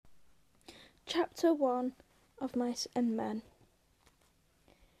Chapter 1 of Mice and Men.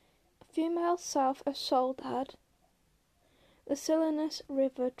 A few miles south of Soledad, the Salinas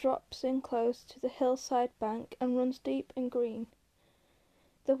River drops in close to the hillside bank and runs deep and green.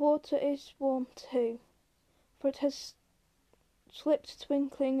 The water is warm too, for it has slipped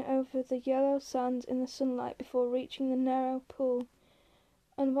twinkling over the yellow sands in the sunlight before reaching the narrow pool.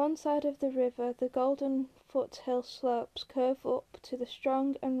 On one side of the river, the golden foothill slopes curve up to the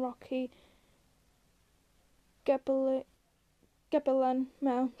strong and rocky Gabilan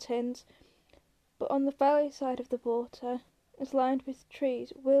Mountains, but on the valley side of the water is lined with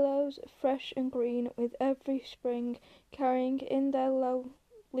trees, willows fresh and green with every spring, carrying in their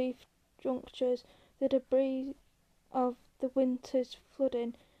low-leaf junctures the debris of the winter's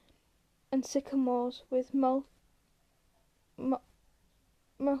flooding, and sycamores with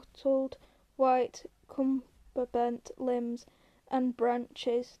mottled white cumberbent limbs and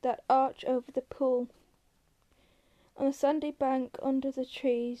branches that arch over the pool. On the sandy bank under the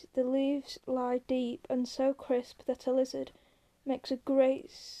trees, the leaves lie deep and so crisp that a lizard makes a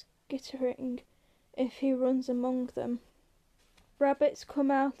great skittering if he runs among them. Rabbits come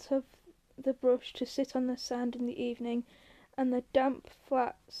out of the brush to sit on the sand in the evening, and the damp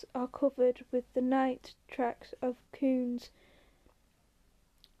flats are covered with the night tracks of coons,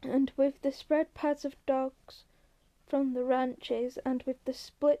 and with the spread pads of dogs from the ranches, and with the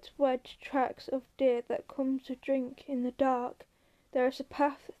split wedge tracks of deer that come to drink in the dark. There is a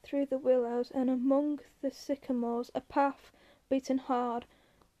path through the willows, and among the sycamores a path beaten hard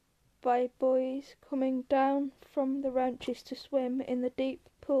by boys coming down from the ranches to swim in the deep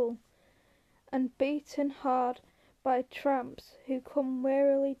pool, and beaten hard by tramps who come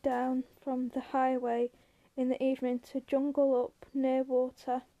wearily down from the highway in the evening to jungle up near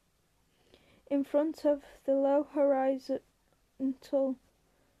water. In front of the low horizontal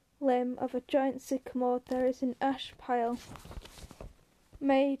limb of a giant sycamore there is an ash pile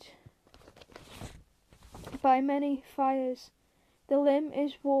made by many fires. The limb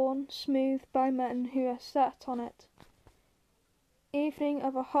is worn smooth by men who have sat on it. Evening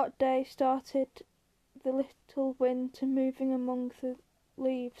of a hot day started the little wind to moving among the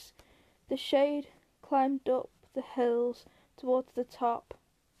leaves. The shade climbed up the hills towards the top.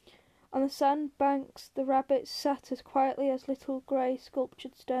 On the sand banks the rabbits sat as quietly as little grey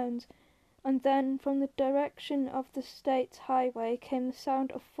sculptured stones, and then from the direction of the state highway came the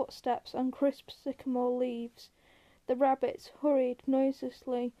sound of footsteps on crisp sycamore leaves. The rabbits hurried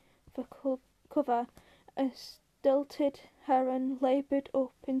noiselessly for cover. A stilted heron laboured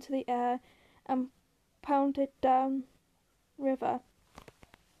up into the air and pounded down river.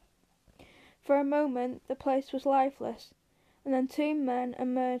 For a moment the place was lifeless, and then two men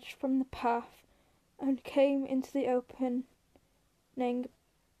emerged from the path and came into the opening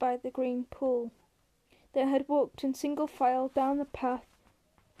by the green pool. They had walked in single file down the path,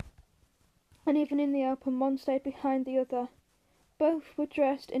 and even in the open one stayed behind the other. Both were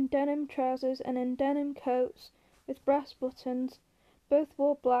dressed in denim trousers and in denim coats with brass buttons. Both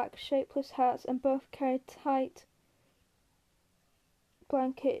wore black, shapeless hats, and both carried tight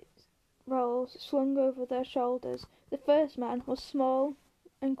blanket rolls slung over their shoulders. The first man was small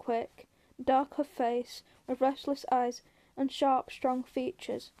and quick, dark of face, with restless eyes and sharp, strong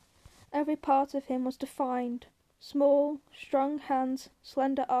features. Every part of him was defined. Small, strong hands,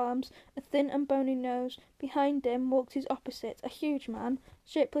 slender arms, a thin and bony nose. Behind him walked his opposite, a huge man,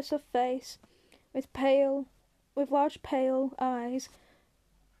 shapeless of face, with large pale eyes,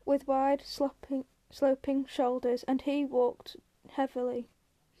 with wide sloping shoulders, and he walked heavily,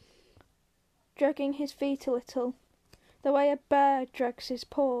 dragging his feet a little, the way a bear drags his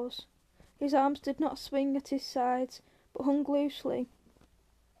paws. His arms did not swing at his sides, but hung loosely.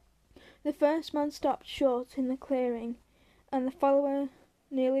 The first man stopped short in the clearing, and the follower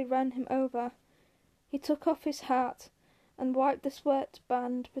nearly ran him over. He took off his hat and wiped the sweat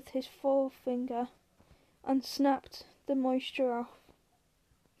band with his forefinger, and snapped the moisture off.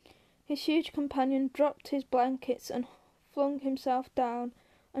 His huge companion dropped his blankets and flung himself down,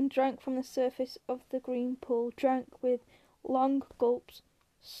 and drank from the surface of the green pool, drank with long gulps,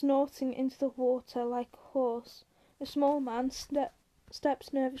 snorting into the water like a horse. A small man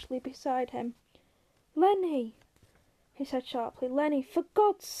stepped nervously beside him. "Lenny," he said sharply, "Lenny, for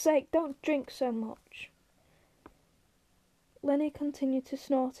God's sake, don't drink so much." Lenny continued to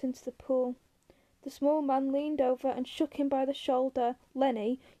snort into the pool. The small man leaned over and shook him by the shoulder.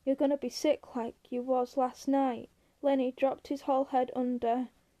 "Lenny, you're going to be sick like you was last night." Lenny dropped his whole head under,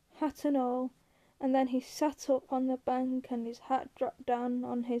 hat and all, and then he sat up on the bank and his hat dropped down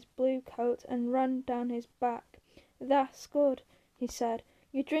on his blue coat and ran down his back. "That's good," he said.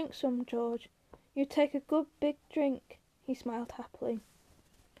 "You drink some, George. You take a good big drink." He smiled happily.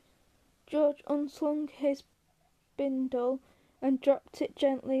 George unslung his bindle and dropped it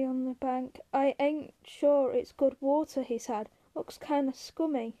gently on the bank. "I ain't sure it's good water," he said. "Looks kinda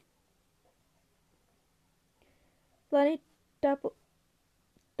scummy." Lenny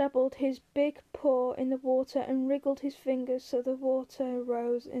dabbled his big paw in the water and wriggled his fingers so the water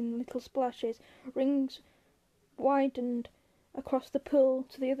rose in little splashes. Rings widened across the pool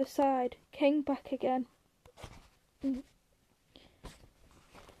to the other side, came back again.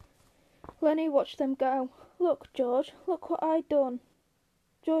 Lenny watched them go. "Look, George, look what I done."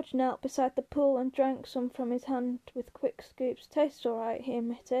 George knelt beside the pool and drank some from his hand with quick scoops. "Tastes all right," he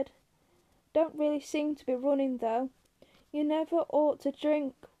admitted. "Don't really seem to be running, though." "You never ought to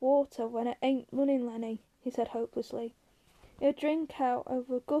drink water when it ain't running, Lenny," he said hopelessly. "You'd drink out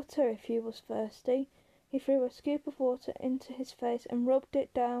of a gutter if you was thirsty." He threw a scoop of water into his face and rubbed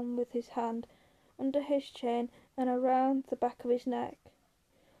it down with his hand under his chin and around the back of his neck.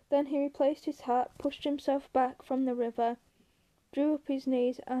 Then he replaced his hat, pushed himself back from the river, drew up his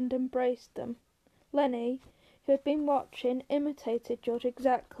knees and embraced them. Lenny, who had been watching, imitated George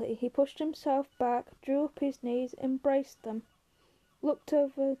exactly. He pushed himself back, drew up his knees, embraced them, looked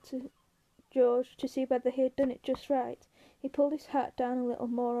over to George to see whether he had done it just right. He pulled his hat down a little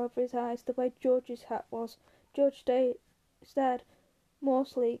more over his eyes, the way George's hat was. George stared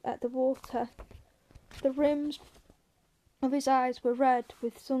morsely at the water. The rims of his eyes were red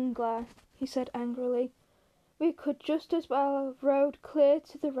with sun glare. He said angrily, "We could just as well have rode clear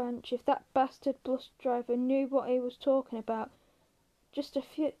to the ranch if that bastard bus driver knew what he was talking about. Just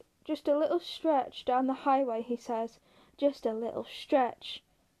a little stretch down the highway," he says. "Just a little stretch.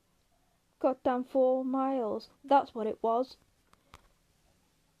 Goddamn 4 miles, that's what it was.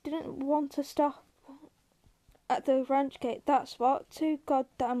 Didn't want to stop at the ranch gate, that's what. Too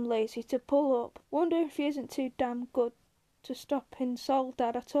goddamn lazy to pull up. Wonder if he isn't too damn good to stop in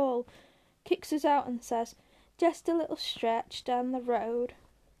Soledad at all. Kicks us out and says, 'Just a little stretch down the road.'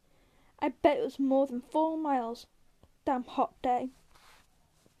 I bet it was more than 4 miles. Damn hot day."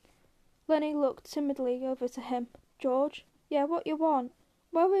 Lenny looked timidly over to him. "George?" "Yeah, what you want?"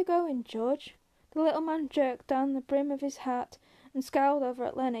 "Where we going, George?" The little man jerked down the brim of his hat and scowled over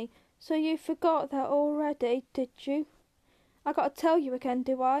at Lenny. "So you forgot that already, did you? I gotta tell you again,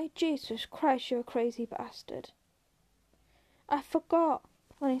 do I? Jesus Christ, you're a crazy bastard." "I forgot,"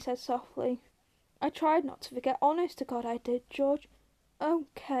 Lenny said softly. "I tried not to forget. Honest to God I did, George."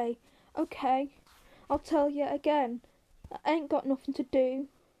 Okay. I'll tell you again. I ain't got nothing to do.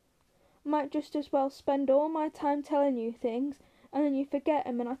 Might just as well spend all my time telling you things, and then you forget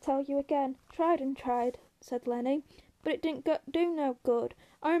 'em and I tell you again." "Tried and tried," said Lenny, "but it didn't do no good.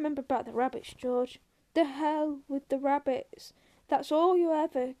 I remember about the rabbits, George." "The hell with the rabbits. That's all you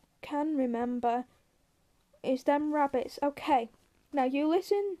ever can remember, is them rabbits. Okay, now you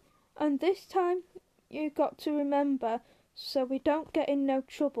listen, and this time you got to remember so we don't get in no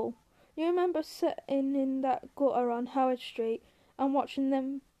trouble. You remember sitting in that gutter on Howard Street and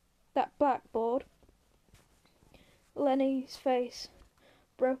watching that blackboard?" Lenny's face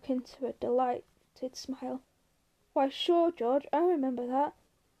broke into a delighted smile. "Why, sure, George, I remember that.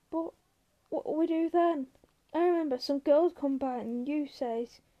 But what we do then? I remember some girls come by and you say,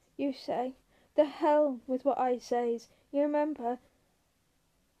 the hell with what I says. You remember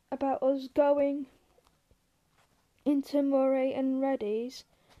about us going into Murray and Reddy's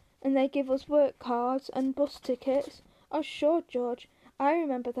and they give us work cards and bus tickets?" "Oh, sure, George, I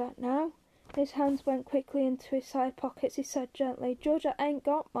remember that now." His hands went quickly into his side pockets. He said gently, "George, I ain't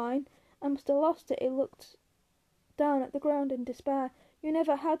got mine. I must have lost it." He looked down at the ground in despair. "You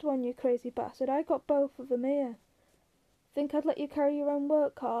never had one, you crazy bastard. I got both of 'em here. Think I'd let you carry your own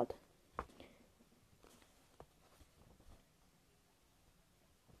work card?"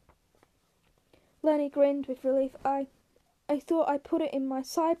 Lenny grinned with relief. I thought I put it in my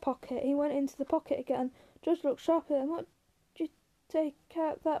side pocket." He went into the pocket again. George looked sharply at him. "What did you take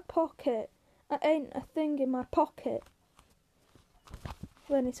out that pocket?" "I ain't a thing in my pocket,"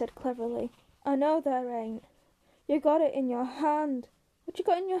 Lenny said cleverly. "I know there ain't. You got it in your hand." "What you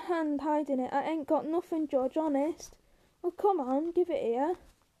got in your hand hiding it?" "I ain't got nothing, George, honest." "Well, come on, give it here."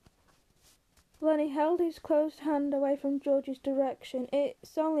 Lenny held his closed hand away from George's direction.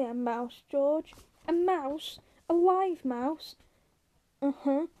 "It's only a mouse, George." "A mouse? A live mouse?"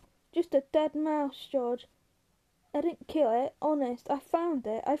 "Uh-huh. Just a dead mouse, George. I didn't kill it, honest. I found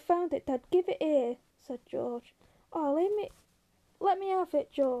it, Dad. Give it here," said George. "Oh, let me have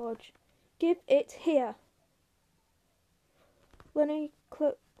it, George. Give it here."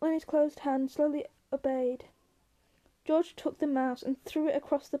 Lenny's closed hand slowly obeyed. George took the mouse and threw it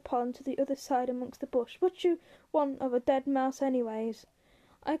across the pond to the other side amongst the bush. What you want of a dead mouse anyways?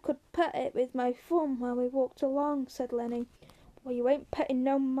 I could pet it with my thumb while we walked along, said Lenny. Well, you ain't petting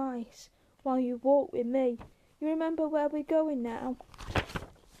no mice while you walk with me. You remember where we're going now?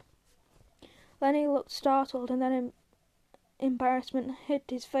 Lenny looked startled and then in embarrassment hid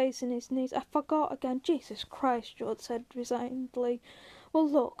his face in his knees. I forgot again. Jesus Christ, George said resignedly. Well,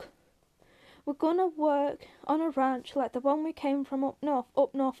 look. We're gonna work on a ranch like the one we came from up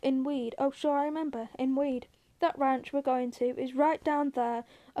north in Weed. Oh, sure, I remember, in Weed. That ranch we're going to is right down there,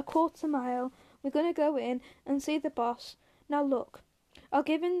 a quarter mile. We're gonna go in and see the boss. Now look, I'll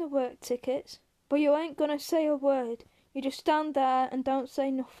give him the work tickets, but you ain't gonna say a word. You just stand there and don't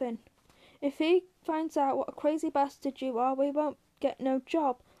say nothing. If he finds out what a crazy bastard you are, we won't get no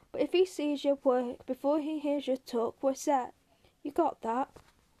job. But if he sees your work before he hears your talk, we're set. You got that?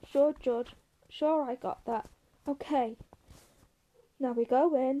 Sure, Judge. Sure, I got that. Okay. Now we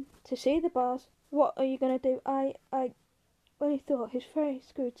go in to see the boss. What are you gonna do? When he thought, his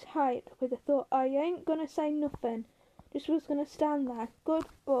face grew tight with the thought, I ain't gonna say nothing. Just was gonna stand there. Good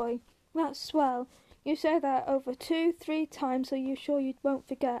boy. That's swell. You say that over 2-3 times, so you sure you won't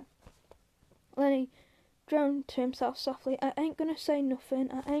forget. Lenny droned to himself softly. I ain't gonna say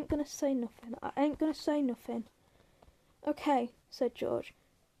nothing. I ain't gonna say nothing. I ain't gonna say nothing. Okay, said George.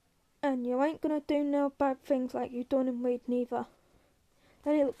 And you ain't gonna do no bad things like you done in Weed neither.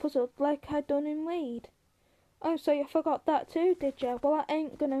 Then he looked puzzled, like I done in Weed. Oh, so you forgot that too, did you? Well, I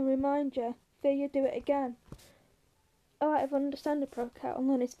ain't gonna remind you, fear you do it again. A light of understanding broke out on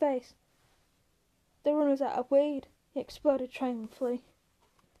Lenny's face. The runner's out of Weed, he exploded triumphantly.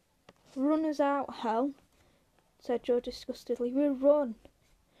 Runners out, hell, said George disgustedly. We run.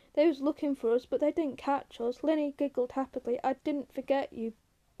 They was looking for us, but they didn't catch us. Lenny giggled happily. I didn't forget you,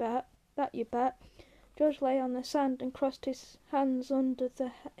 bet. That you bet. George lay on the sand and crossed his hands under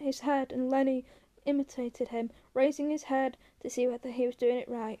his head, and Lenny imitated him, raising his head to see whether he was doing it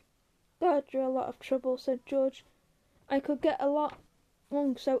right. God, you're a lot of trouble, said George. I could get along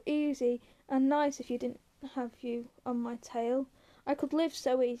so easy and nice if you didn't have you on my tail. I could live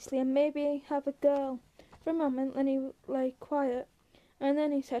so easily and maybe have a girl. For a moment Lenny lay quiet, and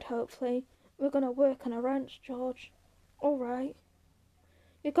then he said hopefully, We're going to work on a ranch, George. All right.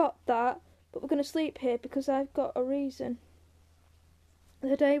 You got that, but we're going to sleep here because I've got a reason.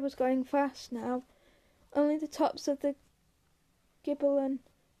 The day was going fast now. Only the tops of the Gibberlin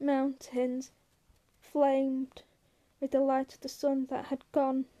Mountains flamed with the light of the sun that had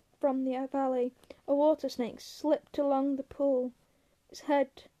gone from the valley. A water snake slipped along the pool, its head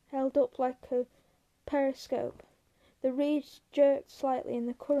held up like a periscope. The reeds jerked slightly in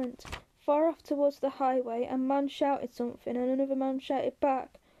the current. Far off towards the highway, a man shouted something, and another man shouted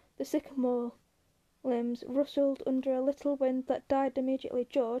back. The sycamore limbs rustled under a little wind that died immediately.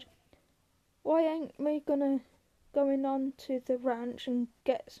 George, why ain't we going on to the ranch and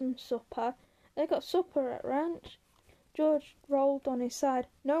get some supper? They got supper at ranch. George rolled on his side.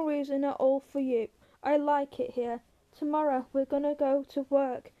 No reason at all for you. I like it here. Tomorrow we're gonna go to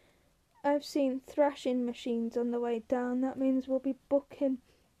work. I've seen thrashing machines on the way down. That means we'll be bucking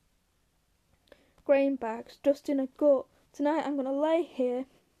grain bags, dusting a gut. Tonight I'm gonna lay here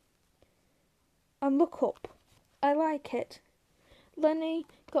and look up. I like it. Lenny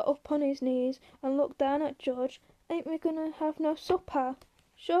got up on his knees and looked down at George. Ain't we gonna have no supper?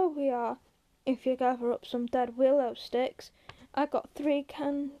 Sure we are, if you gather up some dead willow sticks. I got 3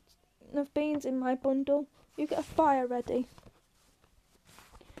 cans of beans in my bundle. You get a fire ready.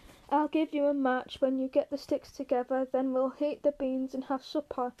 I'll give you a match when you get the sticks together, then we'll heat the beans and have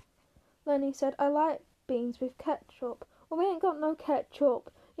supper. Lenny said, I like beans with ketchup. Well, we ain't got no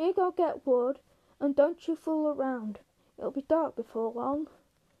ketchup. You go get wood, and don't you fool around. It'll be dark before long.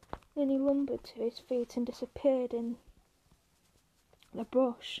 Then he lumbered to his feet and disappeared in the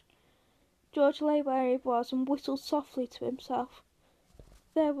brush. George lay where he was and whistled softly to himself.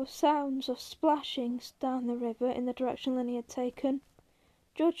 There were sounds of splashings down the river in the direction Lenny had taken.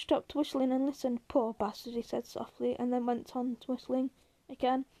 George stopped whistling and listened. Poor bastard, he said softly, and then went on whistling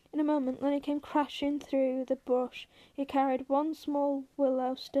again. In a moment Lenny came crashing through the brush. He carried one small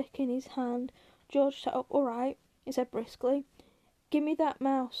willow stick in his hand. George sat up. All right, he said briskly. Give me that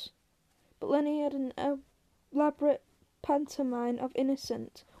mouse. But Lenny had an elaborate pantomime of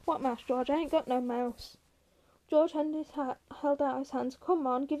innocence. What mouse, George? I ain't got no mouse. George held out his hands. Come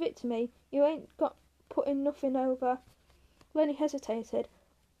on, give it to me. You ain't got putting nothing over. Lenny hesitated,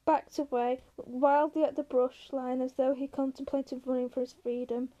 backed away, looked wildly at the brush line as though he contemplated running for his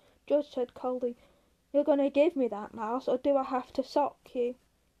freedom. George said coldly, You're going to give me that mouse, or do I have to sock you?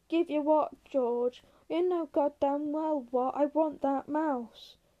 Give you what, George? You know goddamn well what, I want that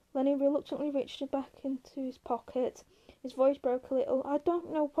mouse. Lenny reluctantly reached back into his pocket. His voice broke a little. I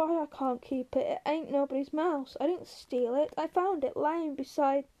don't know why I can't keep it. It ain't nobody's mouse. I didn't steal it. I found it lying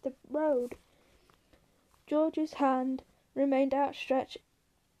beside the road. George's hand remained outstretched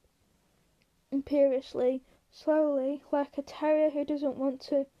imperiously, slowly, like a terrier who doesn't want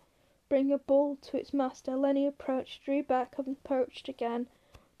to bring a bull to its master. Lenny approached, drew back, and approached again.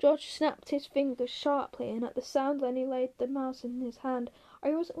 George snapped his fingers sharply, and at the sound Lenny laid the mouse in his hand.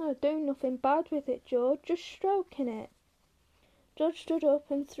 I wasn't going to do nothing bad with it, George, just stroking it. George stood up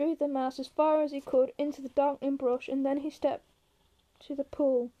and threw the mouse as far as he could into the darkening brush, and then he stepped to the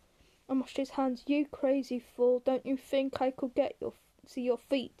pool and washed his hands. You crazy fool, don't you think I could see your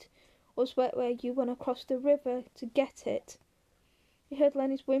feet was wet where you went across the river to get it? He heard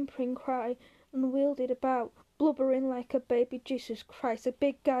Lenny's whimpering cry and wheeled it about, blubbering like a baby. Jesus Christ, a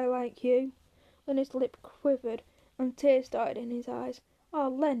big guy like you. Lenny's lip quivered and tears started in his eyes. Oh,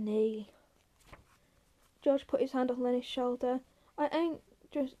 Lenny. George put his hand on Lenny's shoulder. I ain't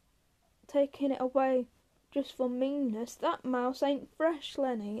just taking it away just for meanness. That mouse ain't fresh,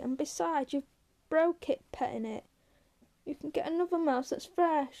 Lenny, and besides, you've broke it petting it. You can get another mouse that's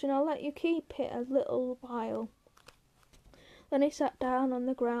fresh, and I'll let you keep it a little while. Then he sat down on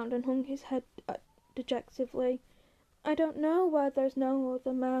the ground and hung his head dejectedly. I don't know why there's no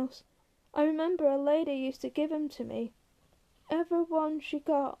other mouse. I remember a lady used to give 'em to me. Every one she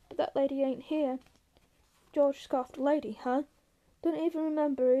got, but that lady ain't here. George scoffed. Lady, huh? Don't even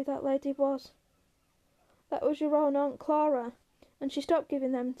remember who that lady was. That was your own Aunt Clara, and she stopped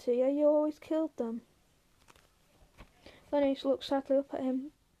giving them to you. You always killed them. Lenny looked sadly up at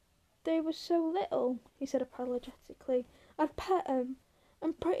him. They were so little, he said apologetically. I'd pet 'em,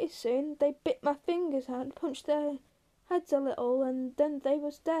 and pretty soon they bit my fingers out and punched their heads a little, and then they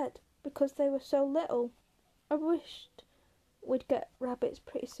was dead, because they were so little. I wished we'd get rabbits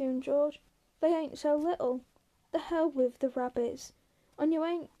pretty soon, George. They ain't so little. The hell with the rabbits. And you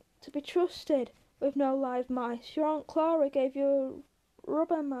ain't to be trusted with no live mice. Your Aunt Clara gave you a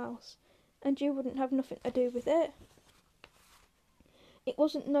rubber mouse, and you wouldn't have nothing to do with it. It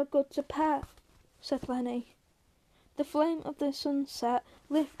wasn't no good to pet, said Lenny. The flame of the sunset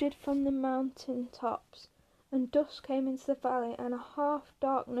lifted from the mountain tops, and dusk came into the valley, and a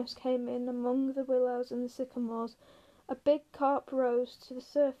half-darkness came in among the willows and the sycamores. A big carp rose to the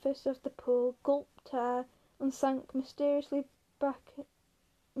surface of the pool, gulped air, and sank mysteriously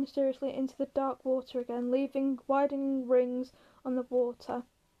into the dark water again, leaving widening rings on the water.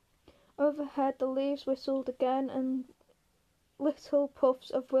 Overhead the leaves whistled again, and little puffs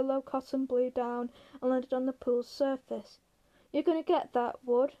of willow cotton blew down and landed on the pool's surface. You going to get that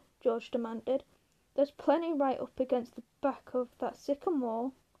wood? George demanded. There's plenty right up against the back of that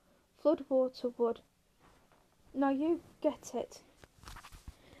sycamore. Floodwater wood. Now you get it.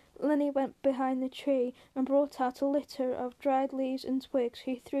 Lenny went behind the tree and brought out a litter of dried leaves and twigs.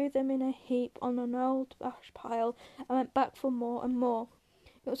 He threw them in a heap on an old ash pile and went back for more and more.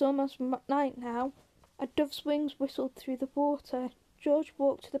 It was almost night now. A dove's wings whistled through the water. George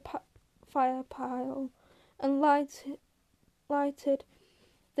walked to the fire pile and lighted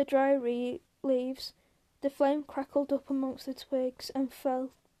the dry leaves. The flame crackled up amongst the twigs and fell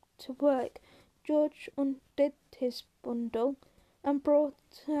to work. George undid his bundle and brought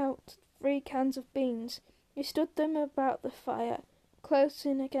out 3 cans of beans. He stood them about the fire, close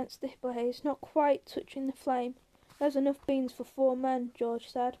in against the blaze, not quite touching the flame. There's enough beans for 4 men, George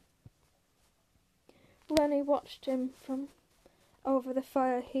said. Lenny watched him from over the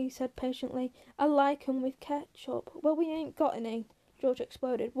fire. He said patiently, I like 'em with ketchup. Well, we ain't got any, George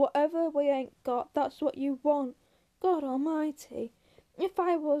exploded. Whatever we ain't got, that's what you want. God almighty. If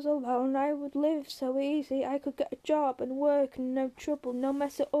I was alone, I would live so easy. I could get a job and work and no trouble, no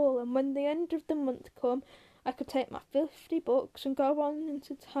mess at all. And when the end of the month come, I could take my $50 and go on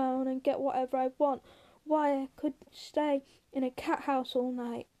into town and get whatever I want. Why, I could stay in a cat house all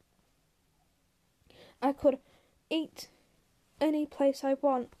night. I could eat any place I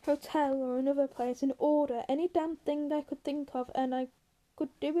want, hotel or another place, and order any damn thing I could think of, and I could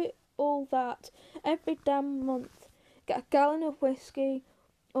do it all that every damn month. Get a gallon of whiskey,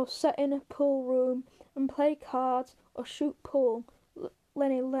 or sit in a pool room and play cards or shoot pool.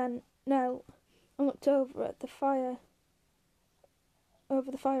 Lenny knelt and looked over at the fire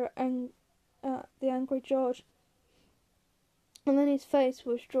at the angry George, and Lenny's face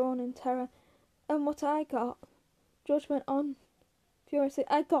was drawn in terror. And what I got? George went on furiously.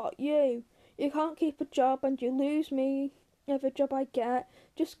 I got you. You can't keep a job and you lose me every job I get.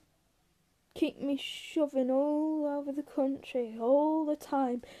 Just keep me shoving all over the country all the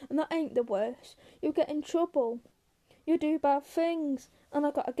time, and that ain't the worst. You'll get in trouble. You do bad things, and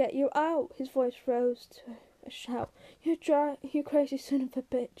I gotta get you out." His voice rose to a shout. You crazy son of a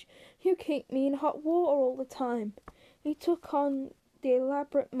bitch. You keep me in hot water all the time." He took on the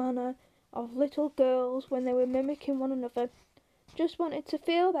elaborate manner of little girls when they were mimicking one another. "Just wanted to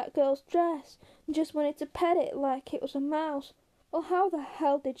feel that girl's dress, and just wanted to pet it like it was a mouse." "Well, how the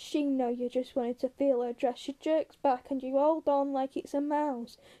hell did she know you just wanted to feel her dress?" "She jerks back and you hold on like it's a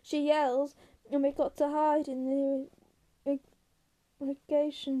mouse. She yells, and we got to hide in the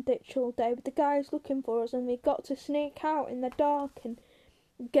irrigation ditch all day with the guys looking for us, and we got to sneak out in the dark and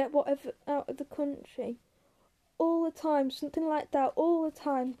get whatever out of the country. All the time, something like that, all the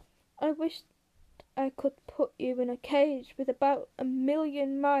time. I wish I could put you in a cage with about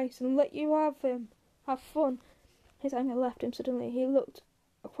 1,000,000 mice and let you have fun." His anger left him suddenly. He looked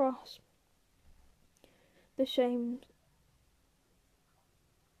across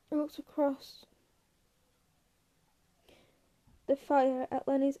the fire at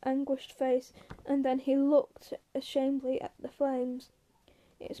Lenny's anguished face, and then he looked ashamedly at the flames.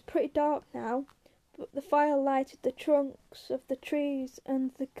 It was pretty dark now, but the fire lighted the trunks of the trees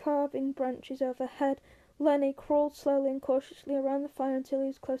and the carving branches overhead. Lenny crawled slowly and cautiously around the fire until he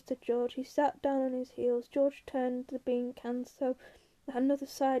was close to George. He sat down on his heels. George turned the bean can so that another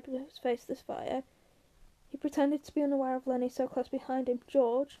side was faced the fire. He pretended to be unaware of Lenny so close behind him.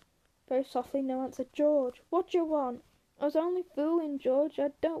 "George," very softly, no answer. "George, what do you want?" "I was only fooling, George. I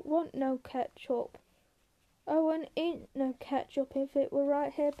don't want no ketchup." "I wouldn't eat no ketchup if it were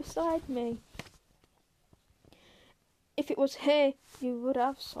right here beside me." "If it was here, you would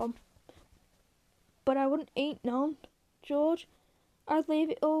have some. But I wouldn't eat none, George. I'd leave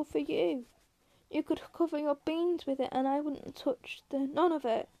it all for you. You could cover your beans with it, and I wouldn't touch none of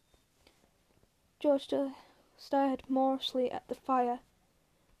it." George still stared morosely at the fire.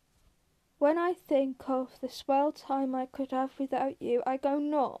 "When I think of the swell time I could have without you, I go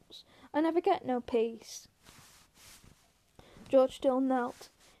nuts. I never get no peace." George still knelt.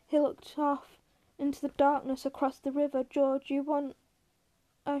 He looked off into the darkness across the river. "George, you want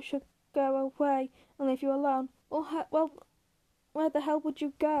I should go away and leave you alone. Well, where the hell would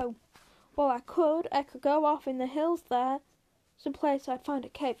you go?" "Well, I could go off in the hills there. Some place I'd find a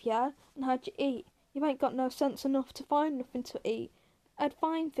cave, yeah, and how'd you eat? You ain't got no sense enough to find nothing to eat." "I'd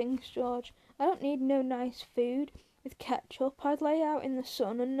find things, George. I don't need no nice food with ketchup. I'd lay out in the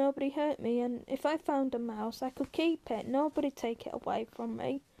sun and nobody hurt me, and if I found a mouse I could keep it. Nobody'd take it away from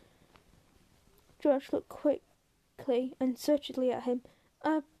me." George looked quickly and searchingly at him.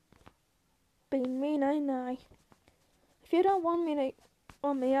 "I've been mean, ain't I? If you don't want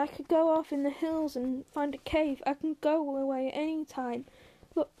me, I could go off in the hills and find a cave. I can go away any time."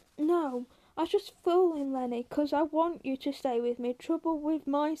 "Look, no, I was just fooling, Lenny, 'cause I want you to stay with me. Trouble with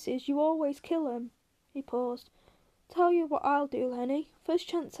mice is you always kill 'em." He paused. "Tell you what I'll do, Lenny. First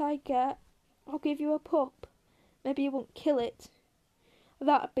chance I get, I'll give you a pup. Maybe you won't kill it.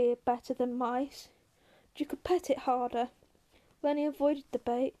 That'd be better than mice. You could pet it harder." Lenny avoided the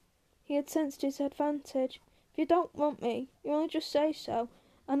bait. He had sensed his advantage. "If you don't want me, you only just say so,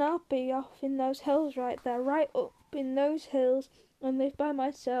 and I'll be off in those hills right there, right up in those hills, and live by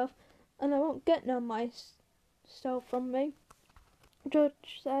myself, and I won't get no mice stole from me."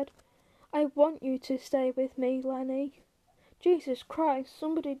 George said, "I want you to stay with me, Lenny. Jesus Christ,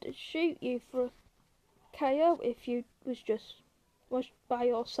 somebody'd shoot you for a KO if you was by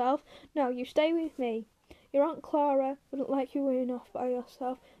yourself. No, you stay with me. Your Aunt Clara wouldn't like you running off by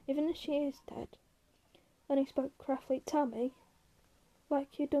yourself, even if she is dead." Then he spoke craftily. "Tell me,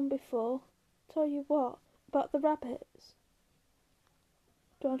 like you done before." "Tell you what? About the rabbits?"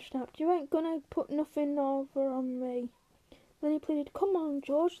 George snapped. "You ain't gonna put nothing over on me." Then he pleaded. "Come on,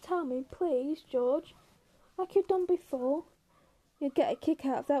 George, tell me, please, George. Like you done before. You'd get a kick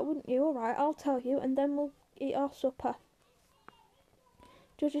out of that, wouldn't you? All right, I'll tell you, and then we'll eat our supper."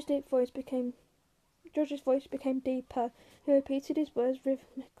 George's voice became deeper. He repeated his words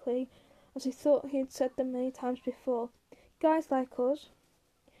rhythmically, as he thought he had said them many times before. "Guys like us,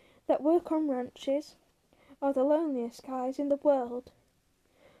 that work on ranches, are the loneliest guys in the world.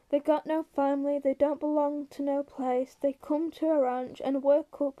 They got no family, they don't belong to no place. They come to a ranch and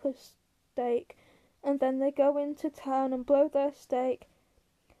work up a stake, and then they go into town and blow their stake,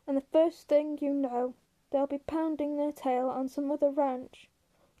 and the first thing you know, they'll be pounding their tail on some other ranch.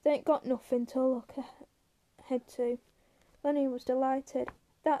 They ain't got nothing to look ahead to." Lenny was delighted.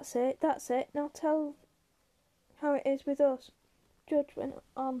 That's it. Now tell how it is with us." George went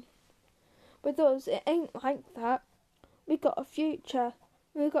on. "With us, it ain't like that. We got a future.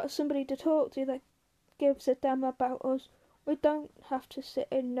 We've got somebody to talk to that gives a damn about us. We don't have to sit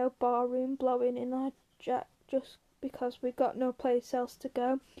in no bar room blowing in our jack just because we got no place else to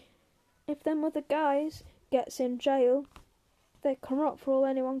go. If them other guys gets in jail, they can rot for all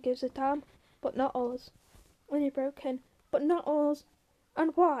anyone gives a damn, but not us. When he broke in, but not us.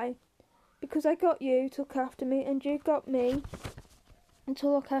 And why? Because I got you to look after me, and you got me to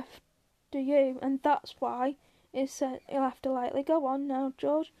look after you, and that's why. He said, "You'll have to lightly go on now,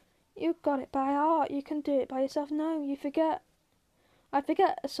 George. You've got it by heart. You can do it by yourself." "No, you forget." "I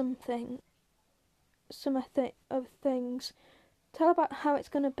forget some of things. Tell about how it's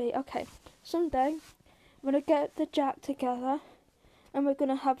going to be." "Okay, someday we're going to get the Jack together, and we're going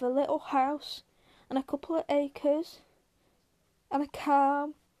to have a little house and a couple of acres and a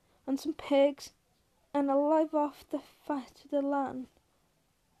cow and some pigs, and I'll live off the fat of the land,"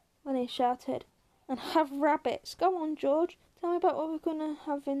 Then he shouted, "and have rabbits." "Go on, George. Tell me about what we're going to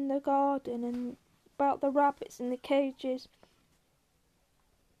have in the garden, and about the rabbits in the cages,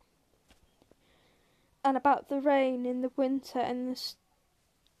 and about the rain in the winter, and the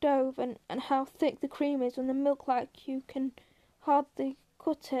stove, and how thick the cream is, and the milk like you can hardly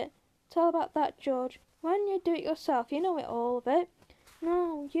cut it. Tell about that, George. Why don't you do it yourself? You know it all of it."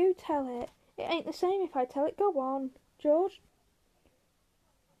 "No, you tell it. It ain't the same if I tell it. Go on, George."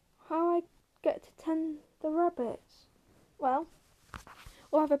 "How I get to tend the rabbits?" "Well,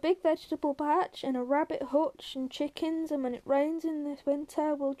 we'll have a big vegetable patch and a rabbit hutch and chickens, and when it rains in this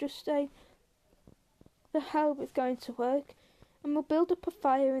winter we'll just say the hell with going to work, and we'll build up a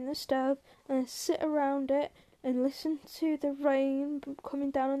fire in the stove and sit around it and listen to the rain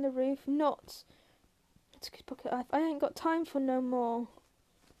coming down on the roof. Nuts. It's a good bucket life. I ain't got time for no more."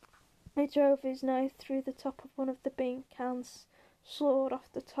 He drove his knife through the top of one of the bean cans, sawed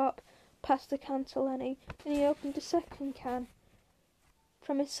off the top, passed the can to Lenny, and he opened a second can.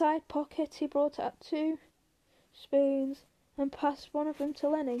 From his side pocket he brought out 2 spoons and passed one of them to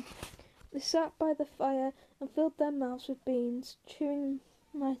Lenny. They sat by the fire and filled their mouths with beans, chewing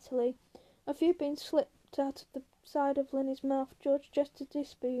mightily. A few beans slipped out of the side of Lenny's mouth. George gestured his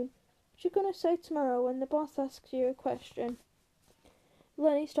spoon. "What you going to say tomorrow when the boss asks you a question?"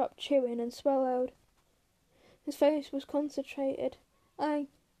 Lenny stopped chewing and swallowed. His face was concentrated. I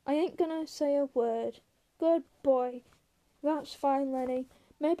ain't gonna say a word." "Good boy." "That's fine, Lenny.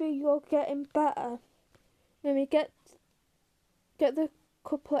 Maybe you're getting better. When we get the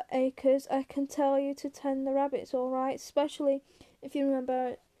couple of acres, I can tell you to tend the rabbits all right, especially if you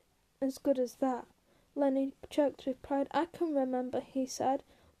remember as good as that." Lenny choked with pride. "I can remember," he said.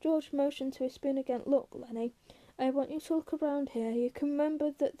 George motioned to his spoon again. "Look, Lenny, I want you to look around here. You can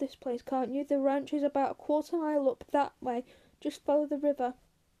remember this place, can't you? The ranch is about a quarter mile up that way. Just follow the river."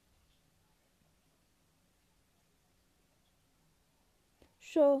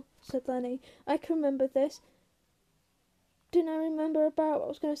 "Sure," said Lenny. "I can remember this. Didn't I remember about what I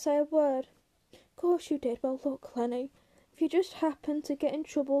was going to say a word?" "Course you did. Well, look, Lenny, if you just happen to get in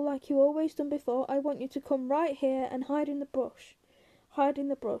trouble like you always done before, I want you to come right here and hide in the brush." "Hide in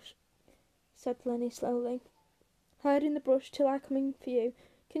the brush," said Lenny slowly. "Hide in the brush till I come in for you.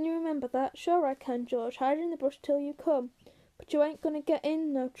 Can you remember that?" "Sure I can, George. Hide in the brush till you come. But you ain't going to get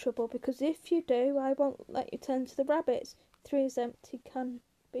in no trouble, because if you do, I won't let you tend to the rabbits." He threw his empty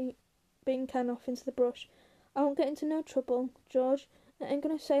bean can off into the brush. "I won't get into no trouble, George. I ain't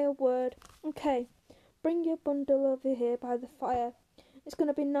going to say a word. Okay, bring your bundle over here by the fire. It's going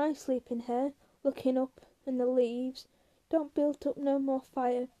to be nice sleeping here, looking up in the leaves. Don't build up no more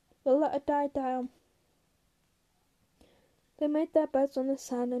fire. We'll let her die down." They made their beds on the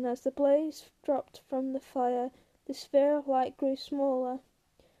sand, and as the blaze dropped from the fire, the sphere of light grew smaller.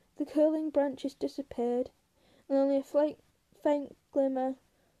 The curling branches disappeared, and only a faint glimmer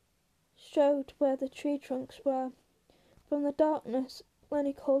showed where the tree trunks were. From the darkness,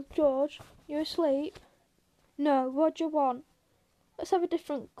 Lenny called, "George, you asleep?" "No, what do you want?" "Let's have a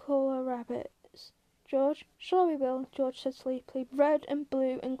different colour rabbits, George." "Sure we will," George said sleepily. "Red and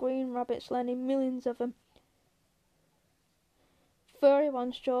blue and green rabbits, Lenny, millions of them." "Furry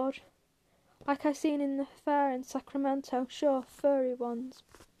ones, George, like I seen in the fair in Sacramento." "Sure, furry ones.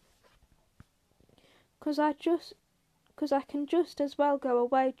 'Cause I can just as well go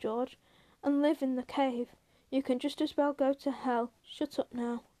away, George, and live in the cave. You can just as well go to hell. Shut up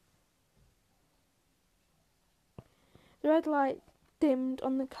now." The red light dimmed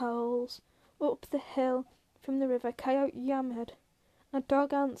on the coals. Up the hill from the river, Coyote yammered. A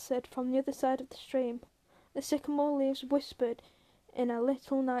dog answered from the other side of the stream. The sycamore leaves whispered in a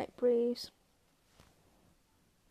little night breeze.